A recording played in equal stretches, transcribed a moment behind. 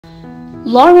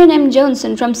Lauren M.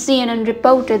 Johnson from CNN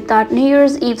reported that New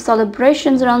Year's Eve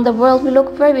celebrations around the world will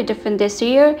look very different this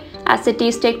year as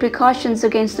cities take precautions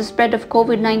against the spread of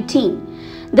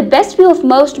COVID-19. The best view of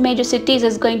most major cities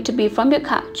is going to be from your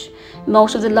couch.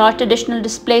 Most of the large traditional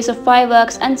displays of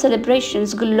fireworks and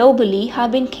celebrations globally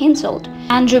have been cancelled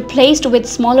and replaced with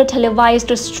smaller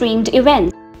televised or streamed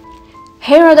events.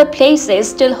 Here are the places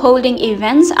still holding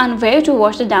events and where to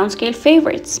watch the downscaled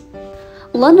favorites.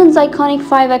 London's iconic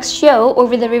fireworks show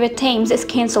over the River Thames is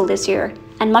cancelled this year,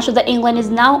 and much of the England is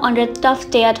now under tough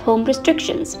stay-at-home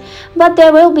restrictions. But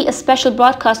there will be a special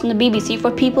broadcast on the BBC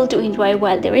for people to enjoy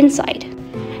while they're inside.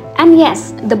 And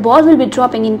yes, the ball will be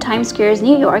dropping in Times Square's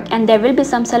New York and there will be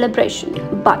some celebration,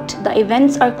 but the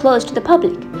events are closed to the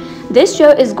public. This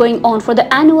show is going on for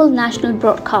the annual national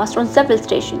broadcast on several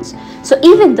stations, so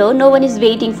even though no one is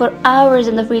waiting for hours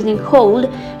in the freezing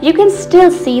cold, you can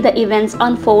still see the events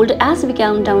unfold as we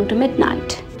count down to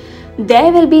midnight.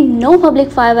 There will be no public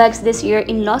fireworks this year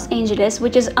in Los Angeles,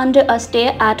 which is under a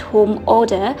stay-at-home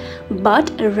order,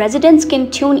 but residents can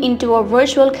tune into a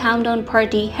virtual countdown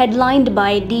party headlined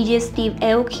by DJ Steve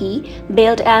Aoki,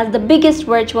 billed as the biggest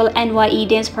virtual NYE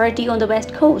dance party on the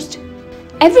West Coast.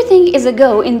 Everything is a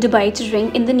go in Dubai to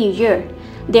drink in the new year.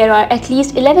 There are at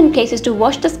least 11 places to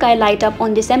watch the sky light up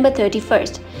on December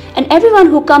 31st, and everyone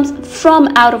who comes from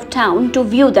out of town to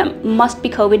view them must be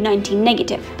COVID-19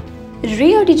 negative.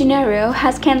 Rio de Janeiro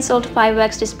has cancelled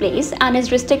fireworks displays and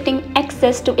is restricting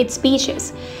access to its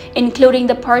beaches, including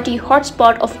the party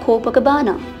hotspot of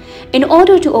Copacabana, in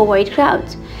order to avoid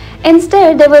crowds.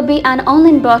 Instead, there will be an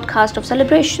online broadcast of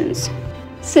celebrations.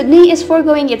 Sydney is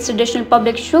foregoing its traditional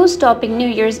public show-stopping New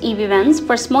Year's Eve events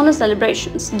for smaller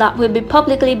celebrations that will be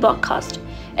publicly broadcast.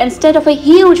 Instead of a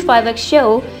huge fireworks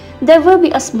show, there will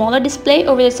be a smaller display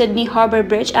over the Sydney Harbour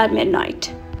Bridge at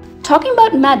midnight. Talking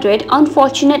about Madrid,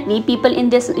 unfortunately, people in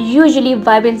this usually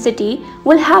vibrant city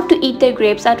will have to eat their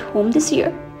grapes at home this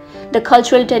year. The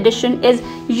cultural tradition is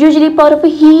usually part of a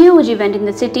huge event in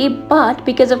the city, but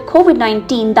because of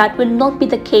COVID-19, that will not be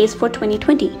the case for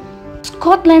 2020.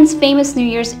 Scotland's famous New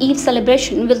Year's Eve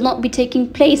celebration will not be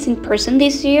taking place in person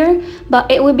this year,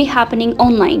 but it will be happening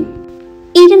online.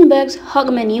 Edinburgh's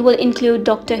Hogmanay will include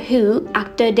Doctor Who,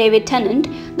 actor David Tennant,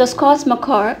 the Scots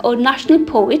Macaw or national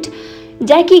poet,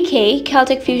 Jackie Kay,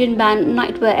 Celtic fusion band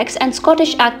Nightworks, and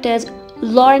Scottish actors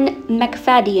Lauren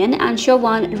McFadden and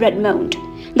Siobhan Redmond.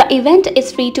 The event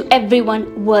is free to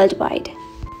everyone worldwide.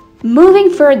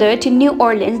 Moving further to New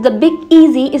Orleans, the Big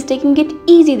Easy is taking it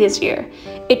easy this year.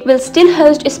 It will still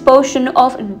host its portion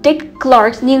of Dick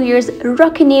Clark's New Year's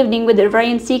Rockin' Evening with the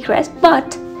Ryan Seacrest,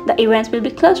 but the events will be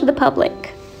closed to the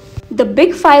public. The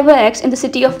big fireworks in the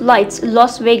City of Lights,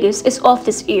 Las Vegas, is off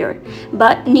this year,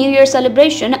 but New Year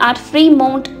celebration at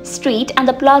Fremont Street and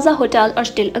the Plaza Hotel are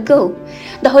still a go.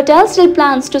 The hotel still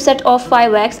plans to set off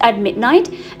fireworks at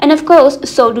midnight, and of course,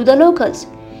 so do the locals.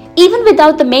 Even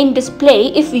without the main display,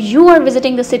 if you are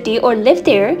visiting the city or live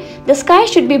there, the sky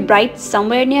should be bright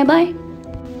somewhere nearby.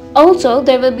 Also,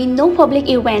 there will be no public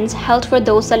events held for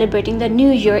those celebrating the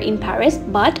New Year in Paris,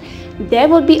 but there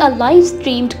will be a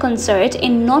live-streamed concert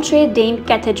in Notre Dame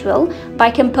Cathedral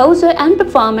by composer and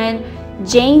performer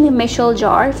Jean-Michel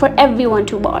Jarre for everyone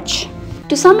to watch.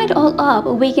 To sum it all up,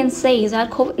 we can say that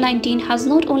COVID-19 has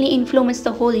not only influenced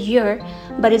the whole year,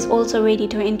 but is also ready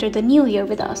to enter the new year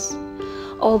with us.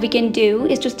 All we can do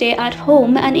is to stay at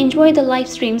home and enjoy the live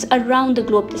streams around the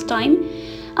globe this time.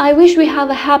 I wish we have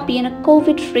a happy and a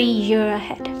COVID-free year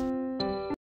ahead.